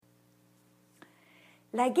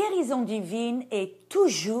La guérison divine est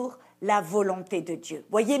toujours la volonté de Dieu.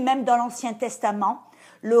 Voyez, même dans l'Ancien Testament,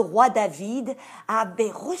 le roi David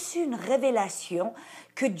avait reçu une révélation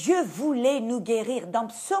que Dieu voulait nous guérir. Dans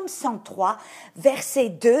Psaume 103, verset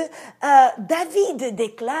 2, David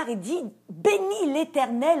déclare et dit « Bénis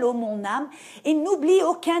l'Éternel, ô mon âme, et n'oublie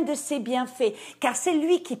aucun de ses bienfaits, car c'est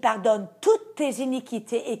lui qui pardonne toutes tes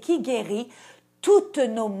iniquités et qui guérit toutes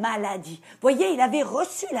nos maladies. » Voyez, il avait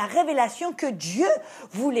reçu la révélation que Dieu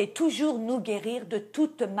voulait toujours nous guérir de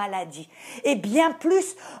toute maladie. Et bien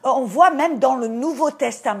plus, on voit même dans le Nouveau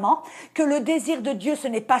Testament que le désir de Dieu, ce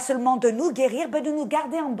n'est pas seulement de nous guérir, mais de nous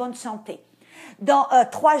garder en bonne santé. Dans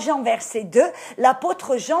 3 Jean verset 2,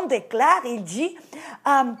 l'apôtre Jean déclare, il dit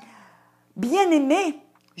 « Bien-aimé,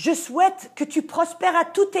 je souhaite que tu prospères à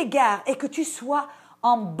tout égard et que tu sois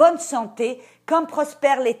en bonne santé, comme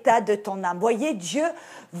prospère l'état de ton âme. » Voyez, Dieu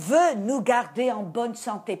veut nous garder en bonne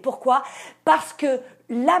santé. Pourquoi? Parce que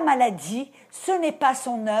la maladie, ce n'est pas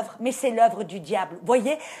son œuvre, mais c'est l'œuvre du diable.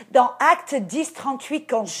 Voyez, dans Actes 10, 38,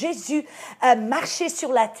 quand Jésus marchait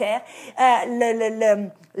sur la terre,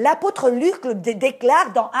 l'apôtre Luc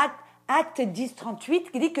déclare dans Actes 10, 38,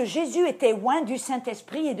 il dit que Jésus était oint du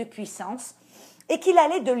Saint-Esprit et de puissance, et qu'il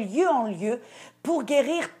allait de lieu en lieu pour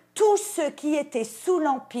guérir tous ceux qui étaient sous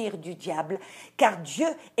l'empire du diable, car Dieu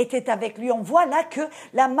était avec lui. On voit là que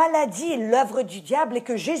la maladie est l'œuvre du diable et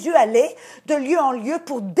que Jésus allait de lieu en lieu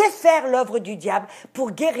pour défaire l'œuvre du diable,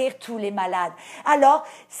 pour guérir tous les malades. Alors,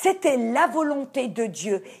 c'était la volonté de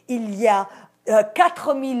Dieu il y a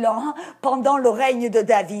 4000 ans pendant le règne de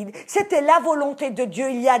David. C'était la volonté de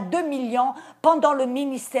Dieu il y a 2000 ans pendant le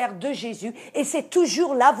ministère de Jésus, et c'est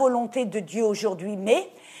toujours la volonté de Dieu aujourd'hui. Mais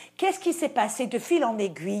qu'est-ce qui s'est passé de fil en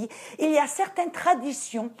aiguille? Il y a certaines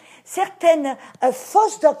traditions, certaines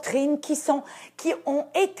fausses doctrines qui ont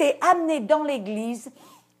été amenées dans l'Église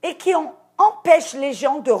et qui empêchent les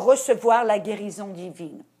gens de recevoir la guérison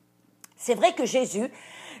divine. C'est vrai que Jésus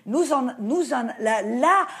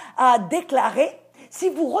l'a déclaré. Si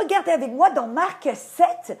vous regardez avec moi dans Marc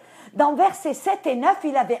 7, dans versets 7 et 9,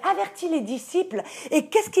 il avait averti les disciples. Et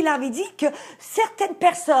qu'est-ce qu'il avait dit? Que certaines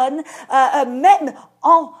personnes, même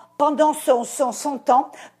pendant son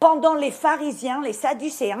temps, pendant les pharisiens, les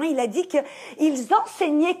sadducéens, il a dit qu'ils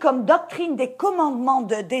enseignaient comme doctrine des commandements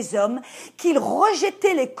des hommes, qu'ils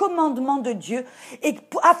rejetaient les commandements de Dieu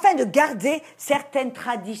afin de garder certaines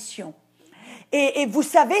traditions. Et vous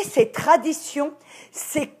savez, ces traditions,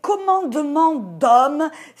 ces commandements d'hommes,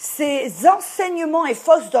 ces enseignements et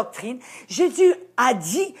fausses doctrines, Jésus a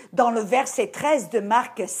dit dans le verset 13 de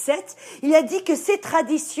Marc 7, il a dit que ces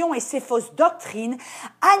traditions et ces fausses doctrines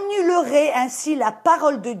annuleraient ainsi la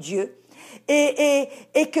parole de Dieu et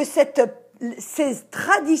que ces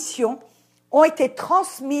traditions ont été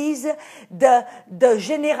transmises de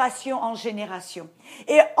génération en génération.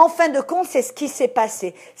 Et en fin de compte, c'est ce qui s'est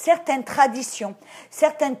passé. Certaines traditions,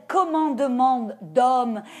 certains commandements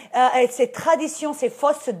d'hommes, et ces traditions, ces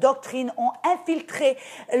fausses doctrines ont infiltré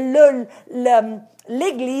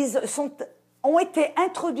l'Église, ont été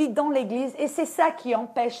introduites dans l'Église, et c'est ça qui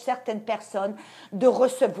empêche certaines personnes de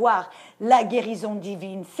recevoir la guérison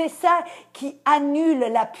divine. C'est ça qui annule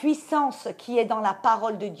la puissance qui est dans la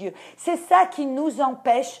parole de Dieu. C'est ça qui nous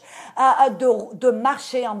empêche de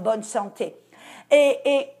marcher en bonne santé.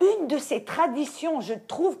 Et une de ces traditions, je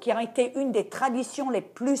trouve, qui a été une des traditions les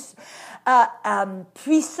plus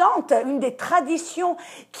puissantes, une des traditions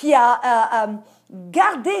qui a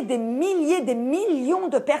gardé des milliers, des millions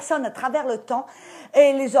de personnes à travers le temps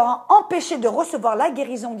et les a empêchés de recevoir la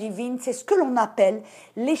guérison divine, c'est ce que l'on appelle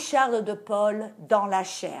les Charles de Paul dans la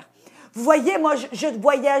chair. Vous voyez, moi, je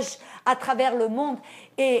voyage à travers le monde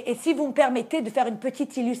et si vous me permettez de faire une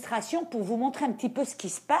petite illustration pour vous montrer un petit peu ce qui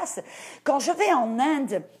se passe. Quand je vais en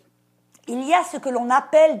Inde, il y a ce que l'on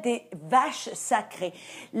appelle des vaches sacrées.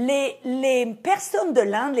 Les personnes de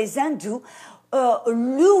l'Inde, les hindous,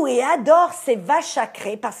 louent et adorent ces vaches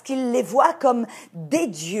sacrées parce qu'ils les voient comme des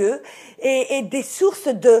dieux et des sources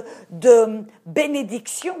de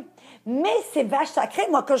bénédiction. Mais ces vaches sacrées,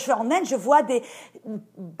 moi quand je vais en Inde, je vois d'un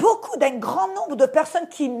grand nombre de personnes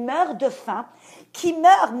qui meurent de faim, qui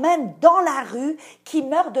meurent même dans la rue, qui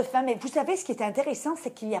meurent de faim. Mais vous savez, ce qui est intéressant,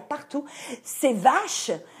 c'est qu'il y a partout ces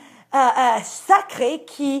vaches sacrées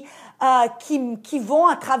qui vont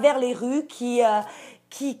à travers les rues, qui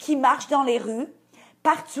marchent dans les rues,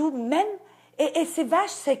 partout, même, et ces vaches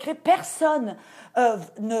sacrées, personne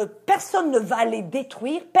ne va les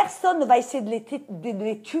détruire, personne ne va essayer de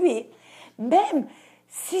les tuer, même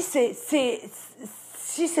si ce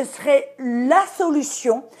serait la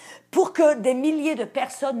solution pour que des milliers de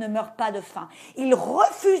personnes ne meurent pas de faim. Il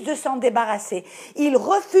refuse de s'en débarrasser. Il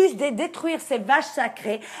refuse de détruire ces vaches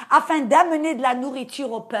sacrées afin d'amener de la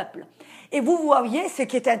nourriture au peuple. Et vous voyez, ce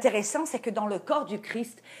qui est intéressant, c'est que dans le corps du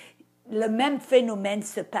Christ, le même phénomène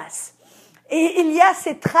se passe. Et il y a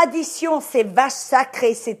ces traditions, ces vaches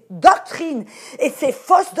sacrées, ces doctrines et ces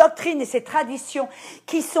fausses doctrines et ces traditions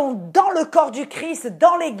qui sont dans le corps du Christ,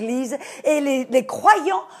 dans l'Église, et les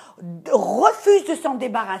croyants refusent de s'en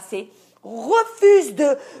débarrasser, refusent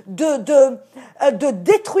de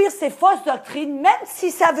détruire ces fausses doctrines, même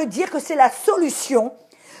si ça veut dire que c'est la solution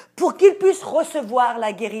pour qu'ils puissent recevoir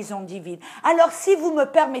la guérison divine. Alors, si vous me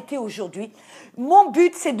permettez aujourd'hui, mon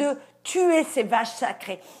but, c'est de tuer ces vaches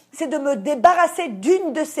sacrées. C'est de me débarrasser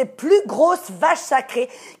d'une de ces plus grosses vaches sacrées,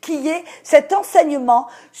 qui est cet enseignement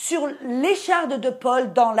sur l'écharde de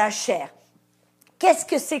Paul dans la chair. Qu'est-ce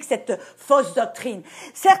que c'est que cette fausse doctrine?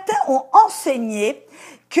 Certains ont enseigné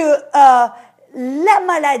que la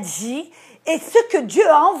maladie est ce que Dieu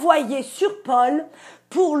a envoyé sur Paul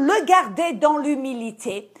pour le garder dans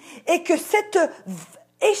l'humilité, et que cette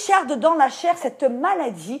écharde dans la chair, cette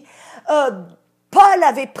maladie, Paul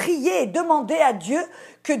avait prié et demandé à Dieu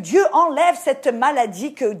que Dieu enlève cette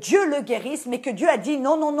maladie, que Dieu le guérisse, mais que Dieu a dit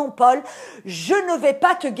non, non, non, Paul, je ne vais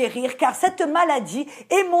pas te guérir, car cette maladie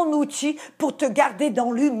est mon outil pour te garder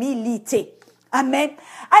dans l'humilité. Amen.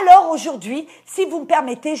 Alors aujourd'hui, si vous me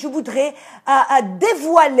permettez, je voudrais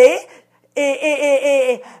dévoiler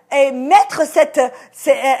et mettre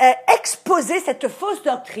exposer cette fausse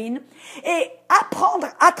doctrine et apprendre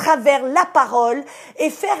à travers la parole et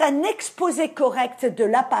faire un exposé correct de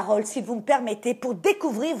la parole, si vous me permettez, pour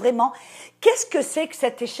découvrir vraiment qu'est-ce que c'est que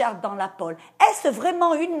cette écharpe dans la Paul. Est-ce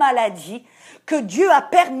vraiment une maladie que Dieu a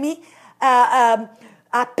permis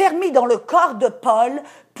dans le corps de Paul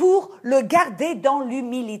pour le garder dans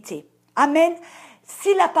l'humilité? Amen.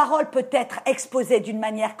 Si la parole peut être exposée d'une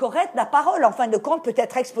manière correcte, la parole, en fin de compte, peut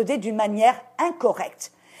être exposée d'une manière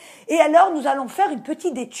incorrecte. Et alors, nous allons faire une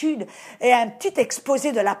petite étude et un petit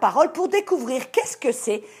exposé de la parole pour découvrir qu'est-ce que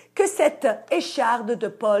c'est que cette écharde de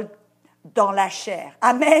Paul dans la chair.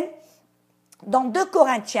 Amen. Dans 2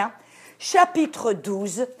 Corinthiens, chapitre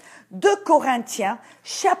 12, 2 Corinthiens,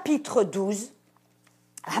 chapitre 12,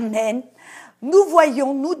 Amen.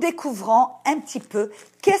 Nous découvrons un petit peu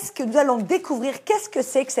qu'est-ce que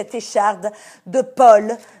c'est que cette écharde de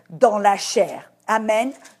Paul dans la chair.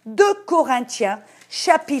 Amen. 2 Corinthiens,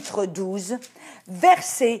 chapitre 12,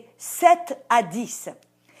 versets 7 à 10.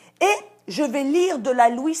 Et je vais lire de la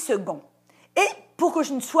Louis II. Et pour que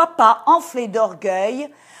je ne sois pas enflé d'orgueil,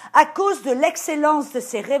 à cause de l'excellence de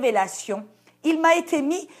ces révélations, il m'a été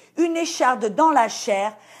mis une écharde dans la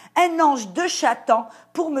chair, un ange de Satan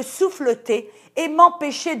pour me souffleter et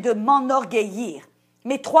m'empêcher de m'enorgueillir.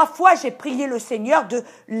 Mais 3 fois j'ai prié le Seigneur de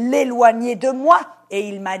l'éloigner de moi, et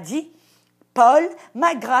il m'a dit, Paul,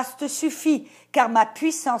 ma grâce te suffit, car ma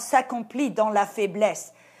puissance s'accomplit dans la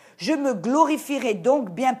faiblesse. Je me glorifierai donc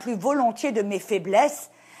bien plus volontiers de mes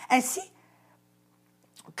faiblesses, ainsi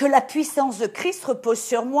que la puissance de Christ repose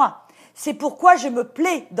sur moi. C'est pourquoi je me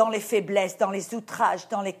plais dans les faiblesses, dans les outrages,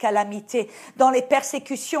 dans les calamités, dans les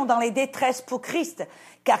persécutions, dans les détresses pour Christ.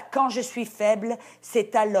 Car quand je suis faible,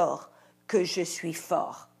 c'est alors que je suis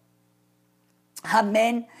fort.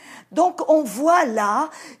 Amen. Donc on voit là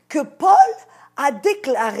que Paul a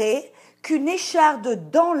déclaré qu'une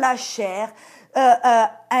écharde dans la chair,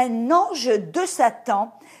 un ange de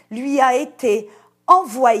Satan lui a été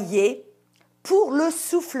envoyé pour le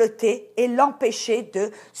souffleter et l'empêcher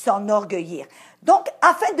de s'enorgueillir. Donc,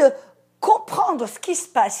 afin de comprendre ce qui se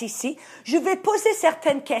passe ici, je vais poser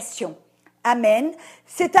certaines questions. Amen.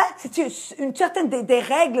 C'est une certaine des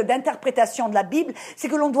règles d'interprétation de la Bible, c'est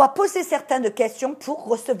que l'on doit poser certaines questions pour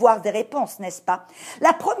recevoir des réponses, n'est-ce pas?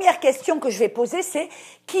 La première question que je vais poser, c'est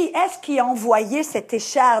qui est-ce qui a envoyé cette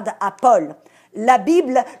écharde à Paul? La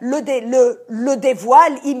Bible le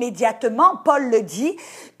dévoile immédiatement. Paul le dit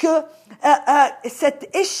que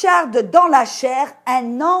cette écharde dans la chair,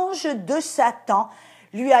 un ange de Satan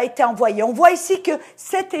lui a été envoyé. On voit ici que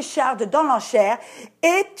cette écharde dans la chair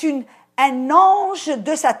est un ange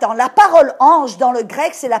de Satan. La parole ange dans le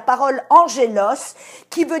grec, c'est la parole angélos,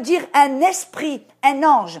 qui veut dire un esprit, un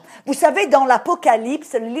ange. Vous savez, dans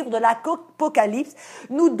l'Apocalypse, le livre de l'Apocalypse,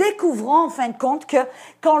 nous découvrons en fin de compte que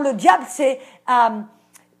quand le diable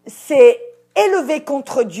s'est élevé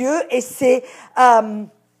contre Dieu et c'est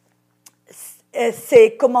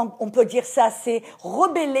comment on peut dire ça, c'est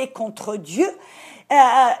rebellé contre Dieu,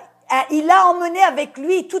 il a emmené avec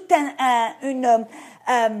lui toute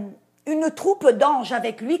une troupe d'anges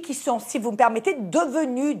avec lui qui sont, si vous me permettez,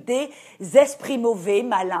 devenus des esprits mauvais,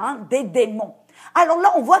 malins, des démons. Alors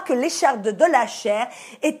là, on voit que l'écharde de la chair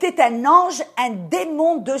était un ange, un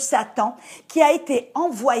démon de Satan qui a été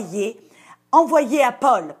envoyé à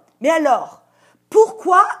Paul. Mais alors,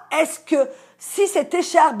 pourquoi est-ce que, si cette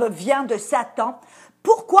écharpe vient de Satan,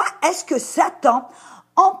 pourquoi est-ce que Satan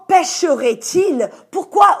empêcherait-il,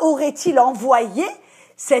 pourquoi aurait-il envoyé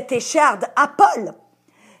cette écharde à Paul?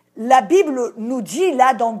 La Bible nous dit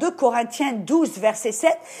là dans 2 Corinthiens 12 verset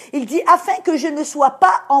 7, il dit « Afin que je ne sois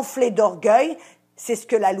pas enflé d'orgueil », c'est ce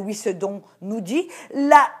que la Louis Sedon nous dit,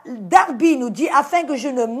 la Darby nous dit « Afin que je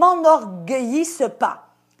ne m'enorgueillisse pas ».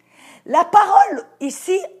 La parole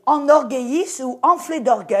ici, enorgueillisse ou enflé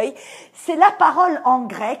d'orgueil, c'est la parole en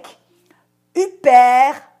grec «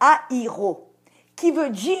 hyper airo », qui veut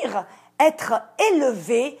dire être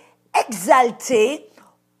élevé, exalté,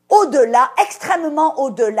 au-delà, extrêmement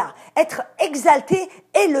au-delà, être exalté,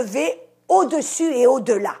 élevé, au-dessus et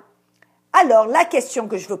au-delà. Alors, la question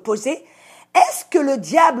que je veux poser, est-ce que le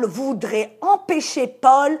diable voudrait empêcher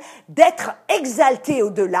Paul d'être exalté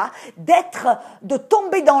au-delà, de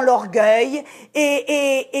tomber dans l'orgueil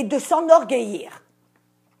et de s'enorgueillir?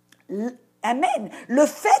 Amen. Le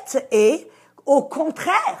fait est, au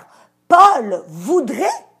contraire, Paul voudrait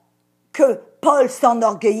que Paul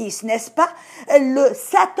s'enorgueillisse, n'est-ce pas?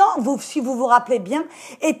 Satan, si vous vous rappelez bien,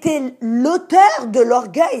 était l'auteur de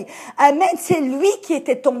l'orgueil. Amen. C'est lui qui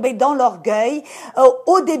était tombé dans l'orgueil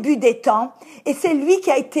au début des temps, et c'est lui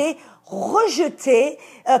qui a été rejeté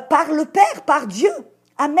par le Père, par Dieu.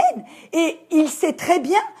 Amen. Et il sait très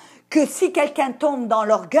bien que si quelqu'un tombe dans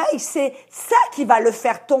l'orgueil, c'est ça qui va le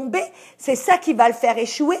faire tomber, c'est ça qui va le faire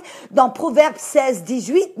échouer. Dans Proverbe 16,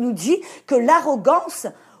 18, nous dit que l'arrogance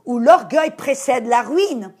ou l'orgueil précède la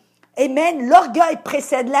ruine. Amen. L'orgueil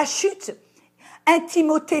précède la chute. 1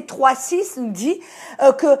 Timothée 3, 6 nous dit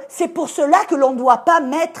que c'est pour cela que l'on ne doit pas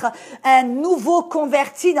mettre un nouveau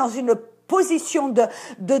converti dans une position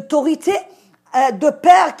d'autorité, de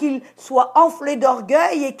peur qu'il soit enflé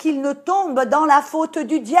d'orgueil et qu'il ne tombe dans la faute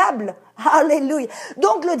du diable. Alléluia.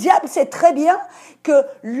 Donc le diable sait très bien que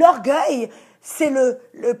l'orgueil, c'est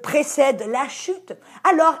le précède la chute.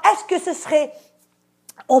 Alors, est-ce que ce serait...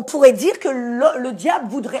 On pourrait dire que le diable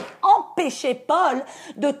voudrait empêcher Paul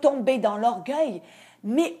de tomber dans l'orgueil,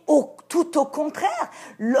 mais tout au contraire,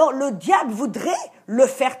 le diable voudrait le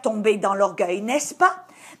faire tomber dans l'orgueil, n'est-ce pas?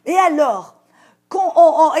 Et alors,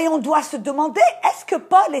 on doit se demander, est-ce que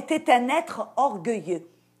Paul était un être orgueilleux?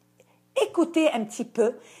 Écoutez un petit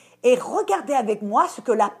peu et regardez avec moi ce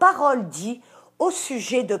que la parole dit au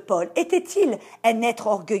sujet de Paul. Était-il un être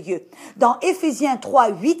orgueilleux? Dans Éphésiens 3,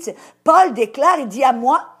 8, Paul déclare, il dit à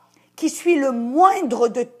moi, qui suis le moindre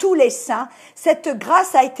de tous les saints, cette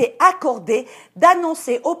grâce a été accordée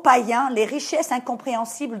d'annoncer aux païens les richesses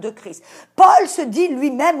incompréhensibles de Christ. Paul se dit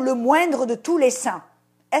lui-même le moindre de tous les saints.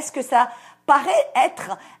 Est-ce que ça paraît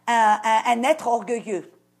être un être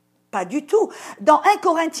orgueilleux? Pas du tout. Dans 1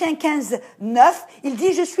 Corinthiens 15, 9, il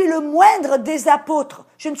dit « Je suis le moindre des apôtres.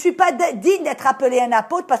 Je ne suis pas digne d'être appelé un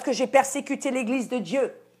apôtre parce que j'ai persécuté l'Église de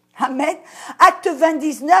Dieu. » Amen. Acte 20,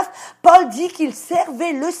 19, Paul dit qu'il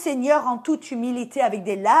servait le Seigneur en toute humilité avec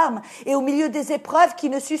des larmes et au milieu des épreuves qui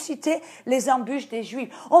ne suscitaient les embûches des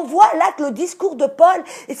Juifs. On voit là que le discours de Paul,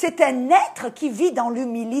 c'est un être qui vit dans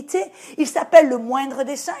l'humilité. Il s'appelle le moindre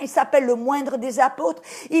des saints, il s'appelle le moindre des apôtres.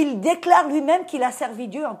 Il déclare lui-même qu'il a servi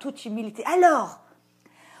Dieu en toute humilité. Alors,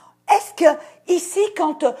 est-ce que ici,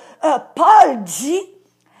 quand Paul dit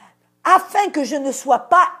afin que je ne sois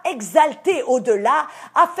pas exalté au-delà,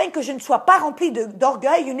 afin que je ne sois pas rempli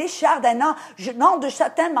d'orgueil, une écharde, un an de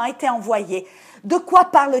Satan m'a été envoyé. De quoi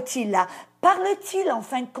parle-t-il là? Parle-t-il en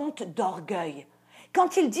fin de compte d'orgueil?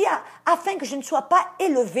 Quand il dit afin que je ne sois pas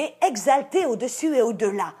élevé, exalté au-dessus et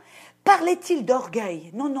au-delà, parlait-il d'orgueil?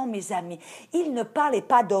 Non, non, mes amis, il ne parlait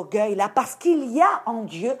pas d'orgueil là, parce qu'il y a en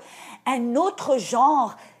Dieu un autre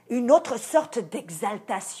genre, une autre sorte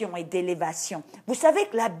d'exaltation et d'élévation. Vous savez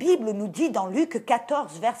que la Bible nous dit dans Luc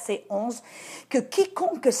 14, verset 11, que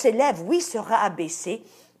quiconque s'élève, oui, sera abaissé,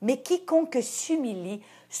 mais quiconque s'humilie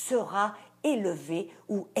sera élevé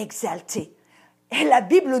ou exalté. Et la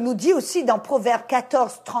Bible nous dit aussi dans Proverbe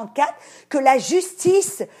 14, 34, que la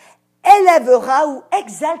justice élèvera ou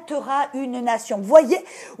exaltera une nation. Vous voyez,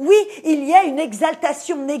 oui, il y a une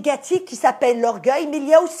exaltation négative qui s'appelle l'orgueil, mais il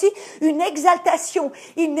y a aussi une exaltation,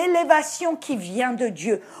 une élévation qui vient de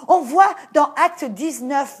Dieu. On voit dans Acte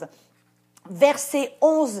 19, versets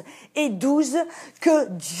 11 et 12, que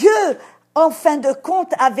Dieu, en fin de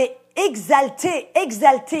compte, avait exalté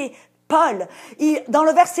Paul, dans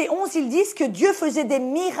le verset 11, ils disent que Dieu faisait des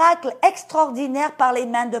miracles extraordinaires par les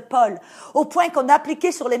mains de Paul, au point qu'on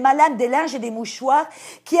appliquait sur les malades des linges et des mouchoirs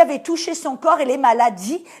qui avaient touché son corps et les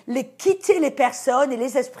maladies, les quittaient les personnes et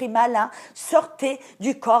les esprits malins sortaient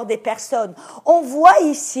du corps des personnes. On voit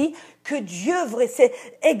ici que Dieu s'est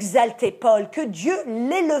exalté Paul, que Dieu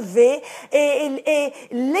l'élevait et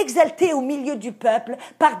l'exaltait au milieu du peuple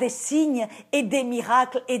par des signes et des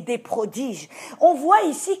miracles et des prodiges. On voit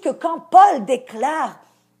ici que quand Paul déclare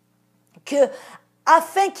que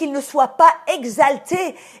afin qu'il ne soit pas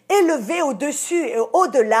exalté, élevé au-dessus et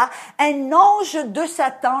au-delà, un ange de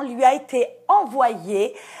Satan lui a été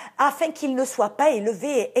envoyé afin qu'il ne soit pas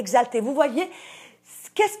élevé et exalté. Vous voyez,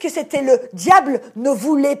 qu'est-ce que c'était? Le diable ne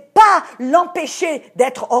voulait pas l'empêcher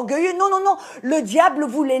d'être orgueilleux. Non, non, non. Le diable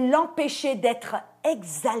voulait l'empêcher d'être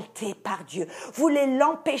exalté par Dieu. Voulait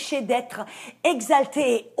l'empêcher d'être exalté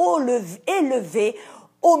et élevé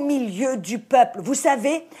au milieu du peuple. Vous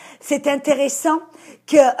savez, c'est intéressant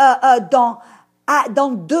que dans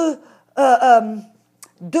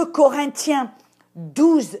 2 Corinthiens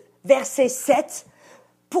 12, verset 7,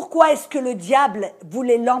 pourquoi est-ce que le diable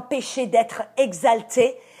voulait l'empêcher d'être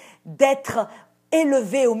exalté, d'être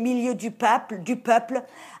élevé au milieu du peuple,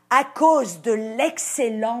 à cause de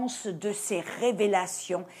l'excellence de ses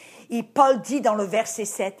révélations. Et Paul dit dans le verset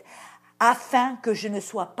 7, afin que je ne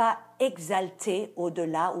sois pas exalté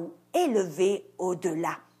au-delà ou élevé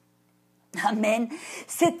au-delà. Amen.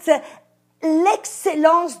 C'est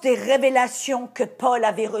l'excellence des révélations que Paul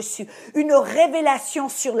avait reçues. Une révélation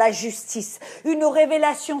sur la justice, une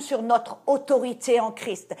révélation sur notre autorité en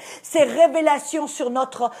Christ, ces révélations sur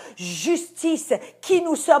notre justice, qui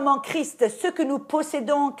nous sommes en Christ, ce que nous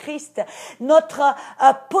possédons en Christ, notre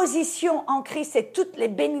position en Christ et toutes les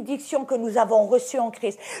bénédictions que nous avons reçues en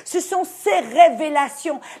Christ. Ce sont ces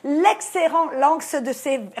révélations, l'excellence de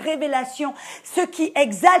ces révélations, ce qui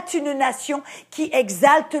exalte une nation, qui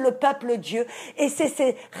exalte le peuple Dieu. Et c'est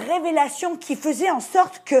ces révélations qui faisaient en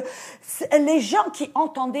sorte que les gens qui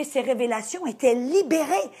entendaient ces révélations étaient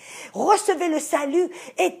libérés, recevaient le salut,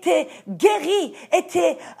 étaient guéris,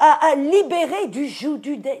 étaient libérés du joug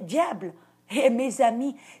du diable. Et mes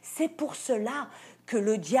amis, c'est pour cela que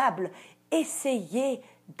le diable essayait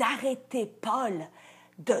d'arrêter Paul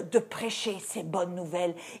de prêcher ces bonnes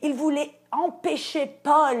nouvelles. Il voulait empêcher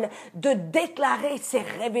Paul de déclarer ses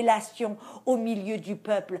révélations au milieu du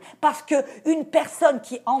peuple, parce que une personne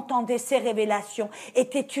qui entendait ces révélations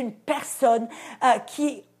était une personne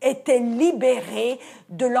qui était libérée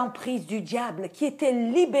de l'emprise du diable, qui était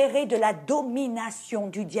libérée de la domination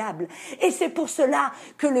du diable. Et c'est pour cela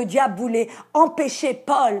que le diable voulait empêcher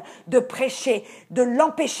Paul de prêcher, de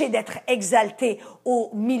l'empêcher d'être exalté au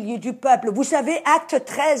milieu du peuple. Vous savez, Acte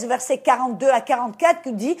 13, versets 42 à 44,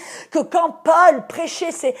 qui dit que quand Paul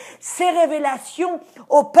prêchait ces révélations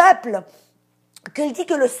au peuple, qu'il dit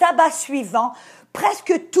que le sabbat suivant,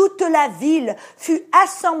 presque toute la ville fut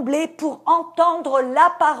assemblée pour entendre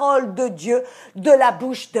la parole de Dieu de la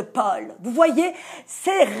bouche de Paul. Vous voyez,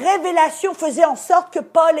 ces révélations faisaient en sorte que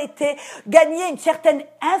Paul gagnait une certaine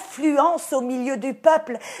influence au milieu du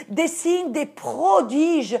peuple. Des signes, des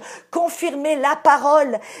prodiges confirmaient la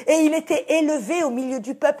parole et il était élevé au milieu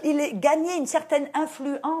du peuple. Il gagnait une certaine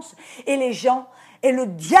influence et les gens et le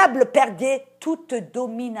diable perdait toute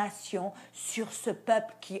domination sur ce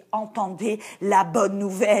peuple qui entendait la bonne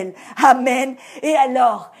nouvelle. Amen. Et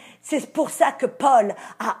alors, c'est pour ça que Paul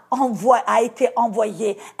a été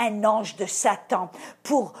envoyé un ange de Satan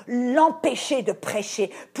pour l'empêcher de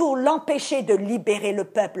prêcher, pour l'empêcher de libérer le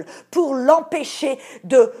peuple, pour l'empêcher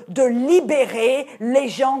de libérer les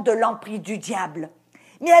gens de l'emprise du diable.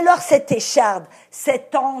 Mais alors cet écharde,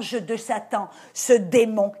 cet ange de Satan, ce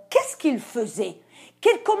démon, qu'est-ce qu'il faisait?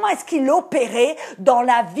 Comment est-ce qu'il opérait dans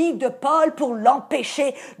la vie de Paul pour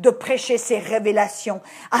l'empêcher de prêcher ses révélations?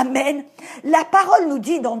 Amen. La parole nous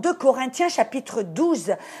dit dans 2 Corinthiens chapitre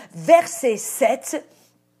 12, verset 7,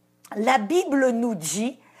 la Bible nous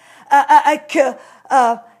dit que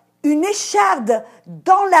une écharde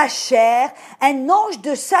dans la chair, un ange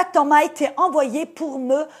de Satan m'a été envoyé pour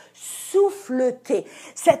me souffleter.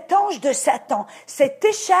 Cet ange de Satan, cette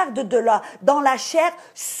écharde dans la chair,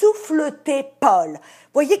 souffletait Paul.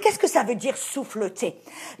 Voyez, qu'est-ce que ça veut dire souffleter?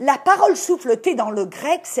 La parole souffleter dans le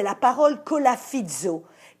grec, c'est la parole kolaphizo.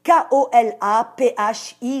 K-O-L-A-P-H-I-Z-O.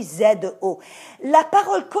 La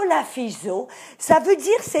parole kolaphizo, ça veut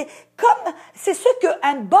dire, c'est ce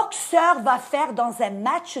qu'un boxeur va faire dans un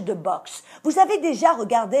match de boxe. Vous avez déjà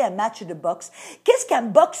regardé un match de boxe. Qu'est-ce qu'un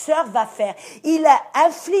boxeur va faire? Il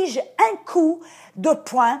inflige un coup de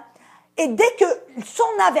poing Et dès que son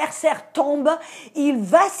adversaire tombe, il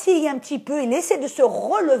vacille un petit peu, il essaie de se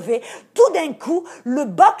relever. Tout d'un coup, le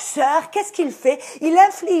boxeur, qu'est-ce qu'il fait? Il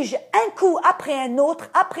inflige un coup après un autre,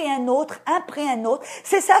 après un autre, après un autre.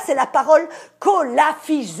 C'est ça, c'est la parole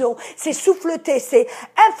kolaphizo. C'est souffleter, c'est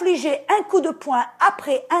infliger un coup de poing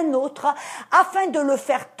après un autre afin de le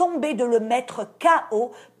faire tomber, de le mettre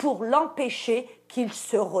KO pour l'empêcher qu'il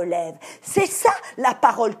se relève. C'est ça la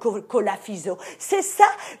parole kolaphizo. C'est ça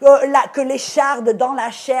que l'écharde dans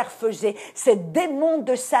la chair faisait. Ces démons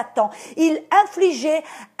de Satan. Il infligeait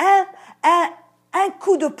un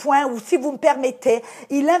coup de poing, ou si vous me permettez,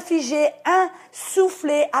 il infligeait un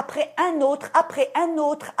soufflet après un autre, après un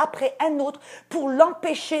autre, après un autre, pour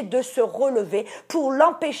l'empêcher de se relever, pour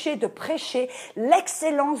l'empêcher de prêcher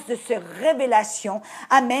l'excellence de ses révélations.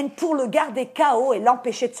 Amen. Pour le garder KO et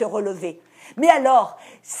l'empêcher de se relever. Mais alors,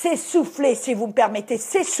 ces soufflets, si vous me permettez,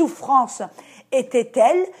 ces souffrances,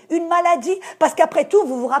 étaient-elles une maladie? Parce qu'après tout,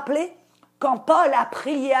 vous vous rappelez, quand Paul a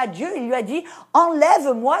prié à Dieu, il lui a dit,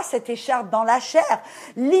 enlève-moi cette écharpe dans la chair,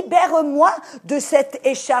 libère-moi de cette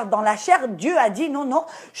écharpe dans la chair. Dieu a dit, non, non,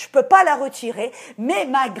 je peux pas la retirer, mais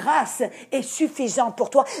ma grâce est suffisante pour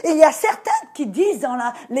toi. Et il y a certains qui disent dans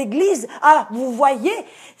l'église, ah, vous voyez,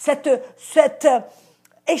 cette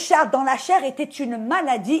écharpe dans la chair était une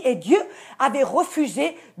maladie et Dieu avait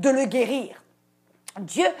refusé de le guérir.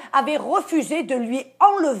 Dieu avait refusé de lui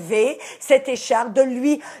enlever cette écharpe,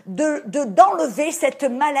 d'enlever cette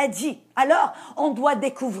maladie. Alors, on doit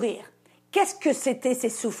découvrir. Qu'est-ce que c'était ces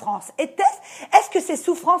souffrances? Est-ce que ces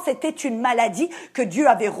souffrances étaient une maladie que Dieu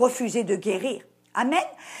avait refusé de guérir? Amen.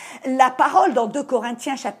 La parole dans 2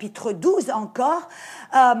 Corinthiens chapitre 12 encore,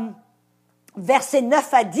 versets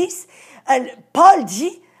 9 à 10, Paul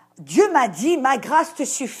dit, Dieu m'a dit, ma grâce te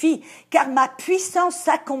suffit, car ma puissance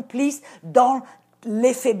s'accomplisse dans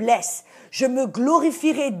les faiblesses. Je me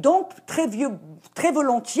glorifierai donc très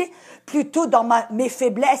volontiers plutôt dans mes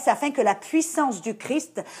faiblesses afin que la puissance du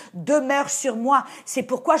Christ demeure sur moi. C'est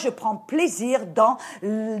pourquoi je prends plaisir dans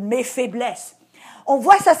mes faiblesses. On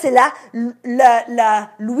voit ça, c'est la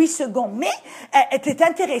Louis II. Mais c'est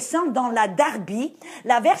intéressant dans la Darby,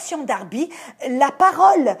 la version Darby, la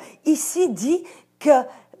parole ici dit que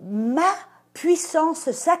ma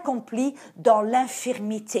puissance s'accomplit dans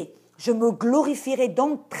l'infirmité. Je me glorifierai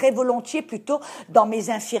donc très volontiers plutôt dans mes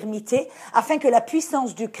infirmités, afin que la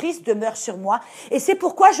puissance du Christ demeure sur moi. Et c'est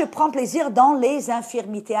pourquoi je prends plaisir dans les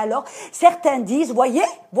infirmités. Alors, certains disent, voyez,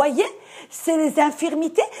 c'est les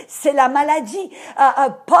infirmités, c'est la maladie.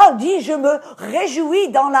 Paul dit, je me réjouis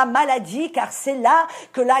dans la maladie, car c'est là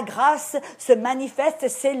que la grâce se manifeste,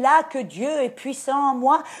 c'est là que Dieu est puissant en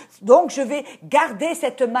moi. Donc, je vais garder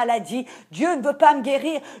cette maladie. Dieu ne veut pas me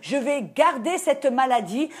guérir, je vais garder cette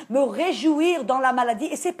maladie, me réjouir dans la maladie.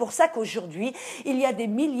 Et c'est pour ça qu'aujourd'hui, il y a des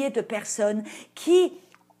milliers de personnes qui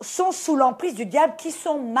sont sous l'emprise du diable, qui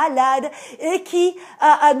sont malades et qui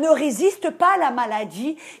ne résistent pas à la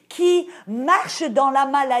maladie, qui marchent dans la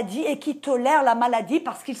maladie et qui tolèrent la maladie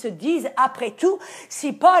parce qu'ils se disent, après tout,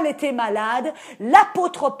 si Paul était malade,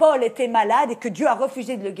 l'apôtre Paul était malade et que Dieu a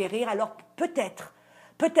refusé de le guérir, alors peut-être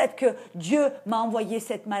que Dieu m'a envoyé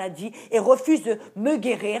cette maladie et refuse de me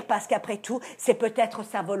guérir parce qu'après tout, c'est peut-être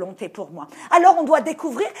sa volonté pour moi. Alors, on doit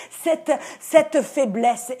découvrir cette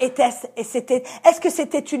faiblesse. Est-ce que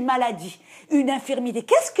c'était une maladie, une infirmité?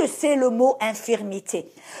 Qu'est-ce que c'est le mot infirmité?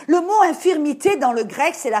 Le mot infirmité dans le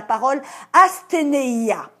grec, c'est la parole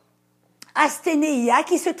asthénéia. Asthénéia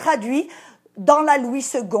qui se traduit dans la Louis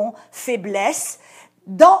II, faiblesse,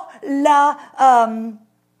 dans la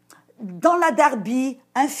Darby,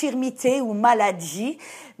 infirmité ou maladie,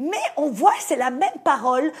 mais on voit c'est la même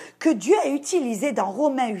parole que Dieu a utilisée dans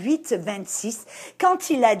Romains 8, 26, quand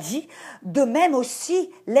il a dit, de même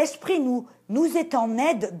aussi l'Esprit nous est en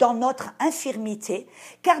aide dans notre infirmité,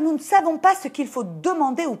 car nous ne savons pas ce qu'il faut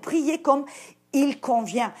demander ou prier comme il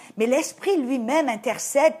convient, mais l'Esprit lui-même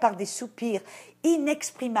intercède par des soupirs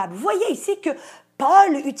inexprimables. Vous voyez ici que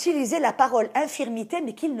Paul utilisait la parole infirmité,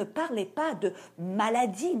 mais qu'il ne parlait pas de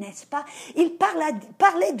maladie, n'est-ce pas? Il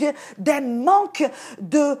parlait d'un manque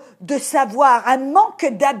de savoir, un manque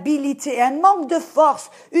d'habilité, un manque de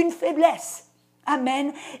force, une faiblesse.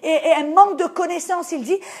 Amen. Et un manque de connaissance. Il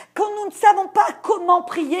dit, quand nous ne savons pas comment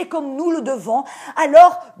prier comme nous le devons,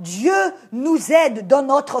 alors Dieu nous aide dans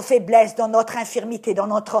notre faiblesse, dans notre infirmité, dans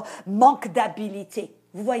notre manque d'habilité.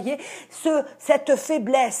 Vous voyez, cette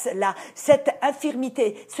faiblesse-là, cette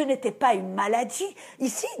infirmité, ce n'était pas une maladie.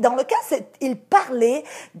 Ici, dans le cas, il parlait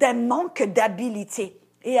d'un manque d'habilité.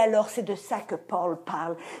 Et alors, c'est de ça que Paul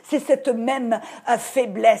parle. C'est cette même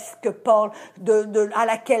faiblesse que à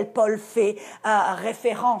laquelle Paul fait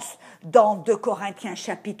référence dans 2 Corinthiens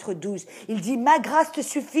chapitre 12. Il dit, ma grâce te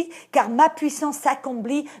suffit, car ma puissance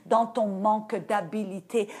s'accomplit dans ton manque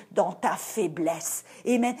d'habileté, dans ta faiblesse.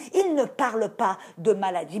 Amen. Il ne parle pas de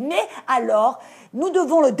maladie. Mais alors, nous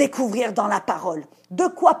devons le découvrir dans la parole. De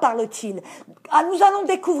quoi parle-t-il? Nous allons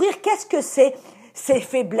découvrir qu'est-ce que c'est ces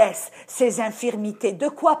faiblesses, ces infirmités. De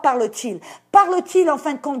quoi parle-t-il? Parle-t-il en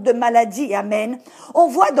fin de compte de maladie? Amen. On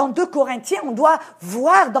voit dans 2 Corinthiens, on doit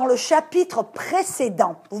voir dans le chapitre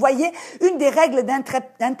précédent. Vous voyez, une des règles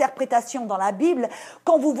d'interprétation dans la Bible,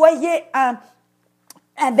 quand vous voyez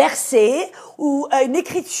un verset ou une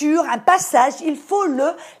écriture, un passage, il faut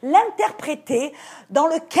l'interpréter dans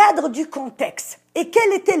le cadre du contexte. Et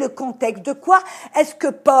quel était le contexte? De quoi est-ce que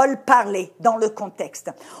Paul parlait dans le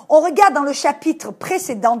contexte? On regarde dans le chapitre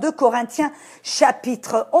précédent, 2 Corinthiens,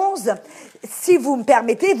 chapitre 11. Si vous me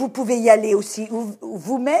permettez, vous pouvez y aller aussi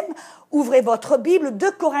vous-même. Ouvrez votre Bible,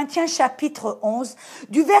 2 Corinthiens, chapitre 11,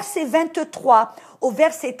 du verset 23 au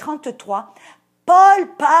verset 33. Paul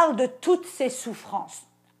parle de toutes ses souffrances.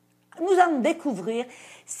 Nous allons découvrir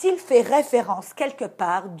s'il fait référence quelque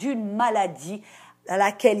part d'une maladie à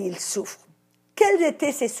laquelle il souffre. Quelles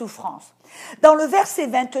étaient ses souffrances? Dans le verset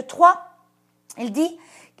 23, il dit,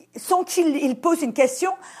 il pose une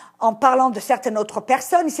question en parlant de certaines autres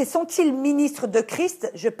personnes. Il dit, sont-ils ministres de Christ?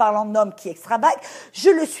 Je parle en homme qui extravage. Je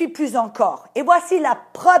le suis plus encore. Et voici la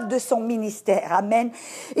preuve de son ministère. Amen.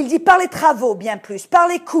 Il dit, par les travaux, bien plus. Par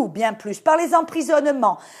les coups, bien plus. Par les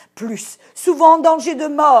emprisonnements, plus. Souvent en danger de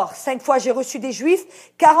mort. 5 fois j'ai reçu des Juifs.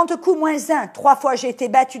 40 coups moins 1. 3 fois j'ai été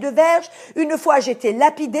battu de verge. 1 fois j'ai été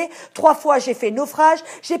lapidé. 3 fois j'ai fait naufrage.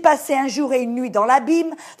 J'ai passé 1 jour et 1 nuit dans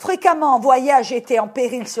l'abîme. Fréquemment en voyage, j'ai été en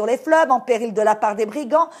péril sur les fleuves, en péril de la part des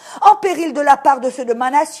brigands, en péril de la part de ceux de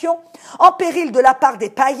ma nation, en péril de la part des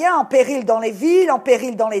païens, en péril dans les villes, en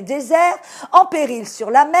péril dans les déserts, en péril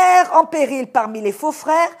sur la mer, en péril parmi les faux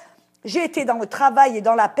frères. J'ai été dans le travail et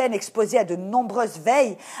dans la peine exposé à de nombreuses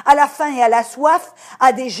veilles, à la faim et à la soif,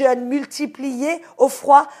 à des jeûnes multipliés, au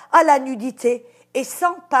froid, à la nudité. Et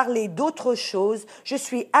sans parler d'autre chose, je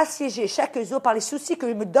suis assiégé chaque jour par les soucis que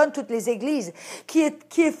me donnent toutes les églises. Qui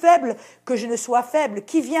est faible, que je ne sois faible.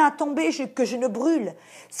 Qui vient à tomber, que je ne brûle.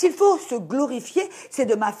 S'il faut se glorifier, c'est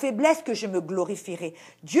de ma faiblesse que je me glorifierai.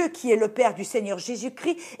 Dieu qui est le Père du Seigneur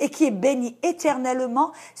Jésus-Christ et qui est béni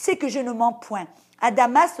éternellement, c'est que je ne mens point. À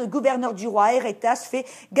Damas, le gouverneur du roi Arétas fait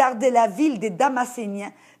garder la ville des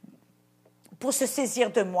Damascéniens pour se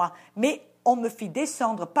saisir de moi. Mais on me fit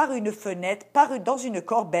descendre par une fenêtre, dans une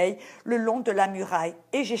corbeille, le long de la muraille,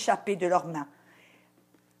 et j'échappai de leurs mains.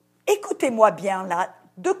 Écoutez-moi bien là,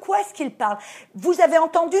 de quoi est-ce qu'il parle? Vous avez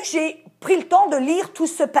entendu, j'ai pris le temps de lire tout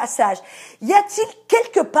ce passage. Y a-t-il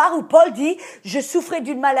quelque part où Paul dit « je souffrais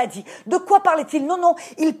d'une maladie » ? De quoi parlait-il? Non,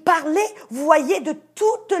 il parlait, vous voyez, de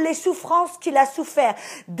toutes les souffrances qu'il a souffert.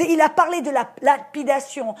 Il a parlé de la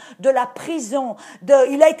lapidation, de la prison,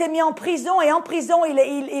 il a été mis en prison et en prison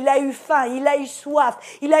il a eu faim, il a eu soif,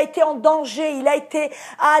 il a été en danger, il a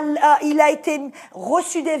été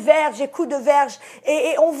reçu des verges et coups de verge.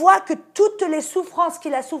 Et on voit que toutes les souffrances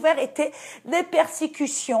qu'il a souffert étaient les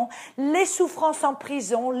persécutions, les souffrances en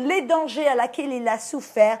prison, les dangers à laquelle il a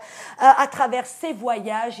souffert à travers ses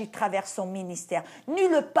voyages, à travers son ministère.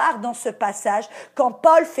 Nulle part dans ce passage, quand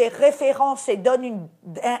Paul fait référence et donne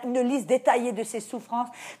une liste détaillée de ses souffrances,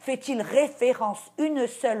 fait-il référence une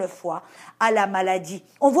seule fois à la maladie.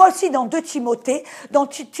 On voit aussi dans 2 Timothée, dans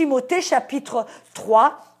Timothée chapitre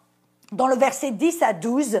 3, dans le verset 10 à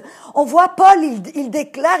 12, on voit Paul, il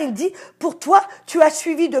déclare, il dit, « Pour toi, tu as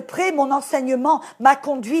suivi de près mon enseignement, ma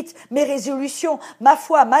conduite, mes résolutions, ma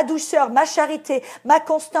foi, ma douceur, ma charité, ma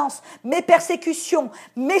constance, mes persécutions,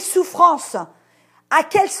 mes souffrances. À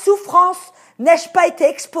quelle souffrance n'ai-je pas été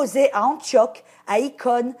exposé à Antioche, à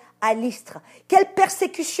Icône, à Lystre? Quelle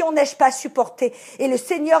persécution n'ai-je pas supportée? Et le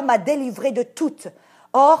Seigneur m'a délivré de toutes.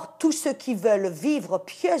 Or, tous ceux qui veulent vivre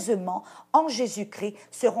pieusement en Jésus-Christ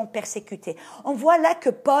seront persécutés. » On voit là que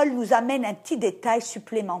Paul nous amène un petit détail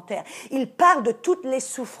supplémentaire. Il parle de toutes les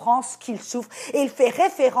souffrances qu'il souffre et il fait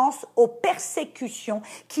référence aux persécutions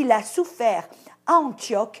qu'il a souffert à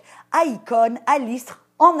Antioche, à Icône, à Lystre,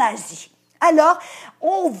 en Asie. Alors,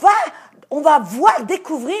 on va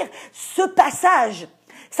découvrir ce passage.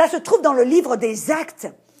 Ça se trouve dans le livre des Actes.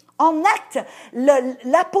 En Actes,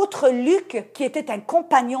 l'apôtre Luc, qui était un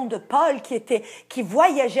compagnon de Paul, qui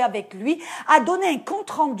voyageait avec lui, a donné un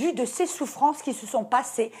compte-rendu de ces souffrances qui se sont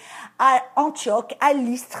passées à Antioche, à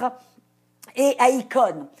Lystre et à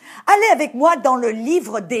Icône. Allez avec moi dans le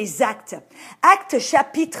livre des Actes. Actes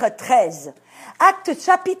chapitre 13. Actes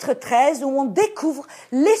chapitre 13, où on découvre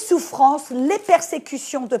les souffrances, les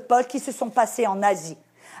persécutions de Paul qui se sont passées en Asie.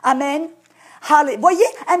 Amen. Voyez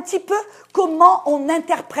un petit peu comment on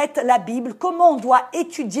interprète la Bible, comment on doit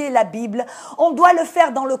étudier la Bible. On doit le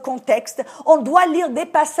faire dans le contexte. On doit lire des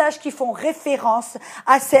passages qui font référence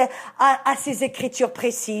à ces écritures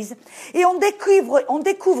précises. Et on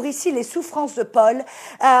découvre ici les souffrances de Paul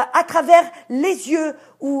à travers les yeux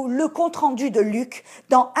ou le compte-rendu de Luc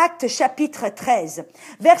dans Actes chapitre 13,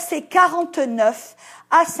 versets 49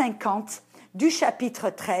 à 50 du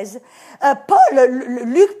chapitre 13.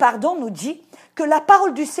 Luc nous dit que la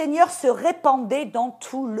parole du Seigneur se répandait dans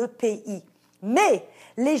tout le pays. Mais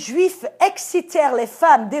les Juifs excitèrent les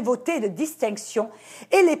femmes dévotées de distinction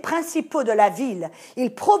et les principaux de la ville.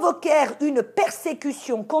 Ils provoquèrent une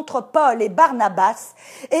persécution contre Paul et Barnabas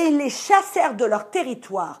et ils les chassèrent de leur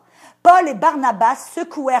territoire. Paul et Barnabas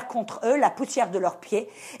secouèrent contre eux la poussière de leurs pieds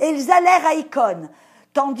et ils allèrent à Icône,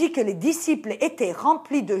 tandis que les disciples étaient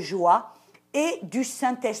remplis de joie et du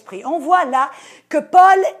Saint-Esprit. On voit là que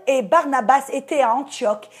Paul et Barnabas étaient à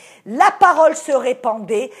Antioche. La parole se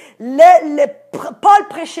répandait. Paul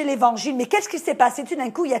prêchait l'évangile. Mais qu'est-ce qui s'est passé? Tout d'un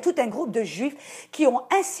coup, il y a tout un groupe de Juifs qui ont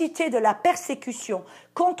incité de la persécution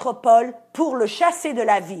contre Paul pour le chasser de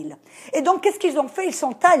la ville. Et donc, qu'est-ce qu'ils ont fait? Ils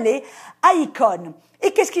sont allés à Icône.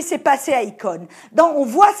 Et qu'est-ce qui s'est passé à Icône? On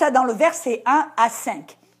voit ça dans le verset 1 à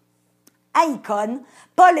 5. À Icône,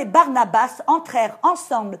 Paul et Barnabas entrèrent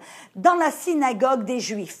ensemble dans la synagogue des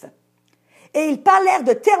Juifs. Et ils parlèrent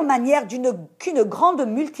de telle manière qu'une grande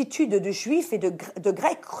multitude de Juifs et de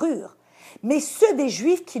Grecs crurent. Mais ceux des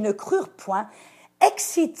Juifs qui ne crurent point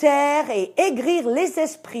excitèrent et aigrirent les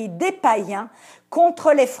esprits des païens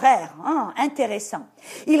contre les frères. Intéressant.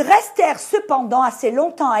 Ils restèrent cependant assez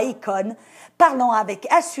longtemps à Icône, parlant avec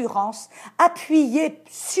assurance, appuyés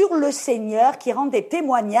sur le Seigneur qui rendait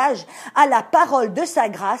témoignage à la parole de sa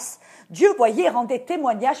grâce. Dieu, voyez, rendait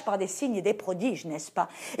témoignage par des signes et des prodiges, n'est-ce pas?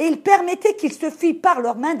 Et il permettait qu'il se fît par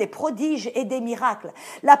leurs mains des prodiges et des miracles.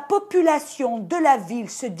 La population de la ville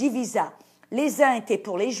se divisa. Les uns étaient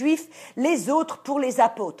pour les Juifs, les autres pour les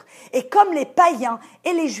apôtres. Et comme les païens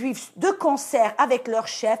et les Juifs, de concert avec leurs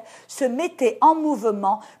chefs, se mettaient en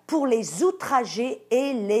mouvement pour les outrager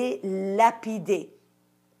et les lapider.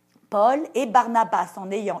 Paul et Barnabas,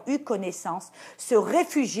 en ayant eu connaissance, se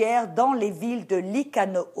réfugièrent dans les villes de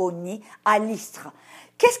Lycaonie à Lystre.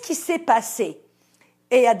 Qu'est-ce qui s'est passé?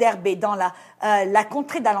 Et à Derbé, dans la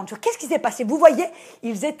contrée d'alentour. Qu'est-ce qui s'est passé? Vous voyez,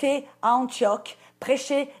 ils étaient à Antioche,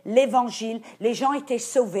 prêchaient l'évangile, les gens étaient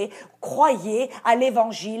sauvés, croyaient à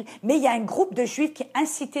l'évangile, mais il y a un groupe de Juifs qui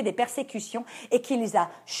incitait des persécutions et qui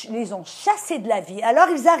les ont chassés de la vie. Alors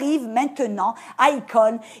ils arrivent maintenant à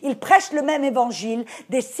Icône, ils prêchent le même évangile,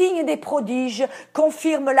 des signes et des prodiges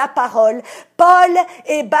confirment la parole. Paul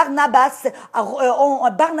et Barnabé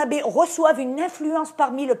reçoivent une influence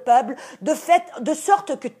parmi le peuple, de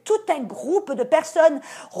sorte que tout un groupe de personnes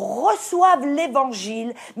reçoivent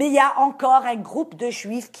l'évangile, mais il y a encore un groupe de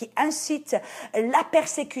Juifs qui incitent la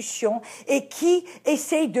persécution et qui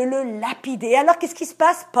essayent de le lapider. Alors qu'est-ce qui se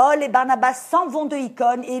passe? Paul et Barnabas s'en vont de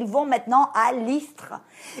Icône et ils vont maintenant à Lystre.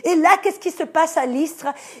 Et là, qu'est-ce qui se passe à Lystre?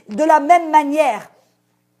 De la même manière,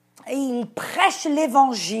 et ils prêchent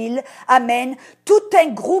l'évangile, amen. Tout un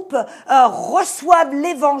groupe reçoivent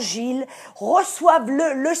l'évangile, reçoivent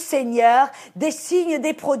le Seigneur, des signes,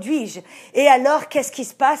 des prodiges. Et alors, qu'est-ce qui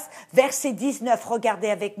se passe? Verset 19,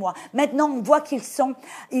 regardez avec moi. Maintenant, on voit qu'ils sont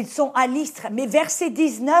à Lystre. Mais verset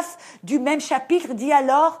 19 du même chapitre dit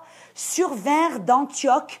alors, survinrent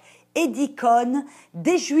d'Antioche et d'Icône,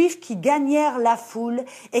 des Juifs qui gagnèrent la foule